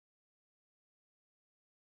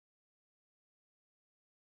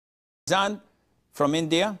Faizan from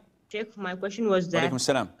India. Sheikh, my question was that Walaikum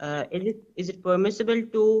salam. is it permissible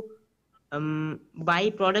to buy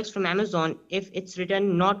products from Amazon if it's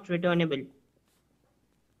written not returnable?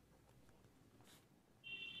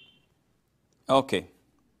 Okay.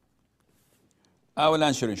 I will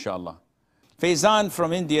answer inshallah. Faizan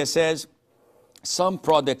from India says, some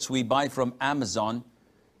products we buy from Amazon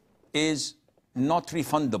is not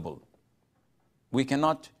refundable. We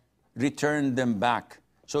cannot return them back.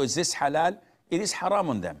 So is this halal? It is haram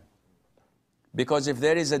on them. Because if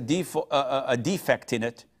there is a defect in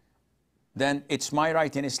it, then it's my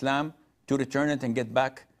right in Islam to return it and get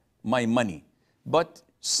back my money. But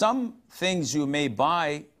some things you may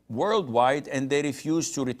buy worldwide and they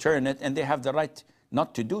refuse to return it, and they have the right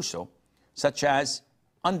not to do so, such as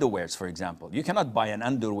underwears, for example. You cannot buy an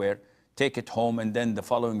underwear, take it home, and then the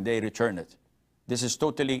following day return it. This is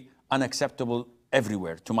totally unacceptable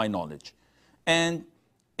everywhere, to my knowledge. And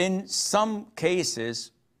in some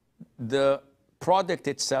cases, the product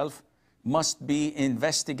itself must be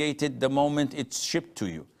investigated the moment it's shipped to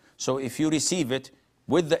you. So if you receive it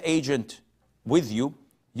with the agent with you,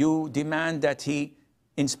 you demand that he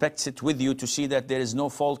inspects it with you to see that there is no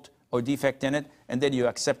fault or defect in it, and then you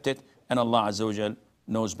accept it, and Allah Azza wa Jal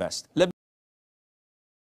knows best. Let me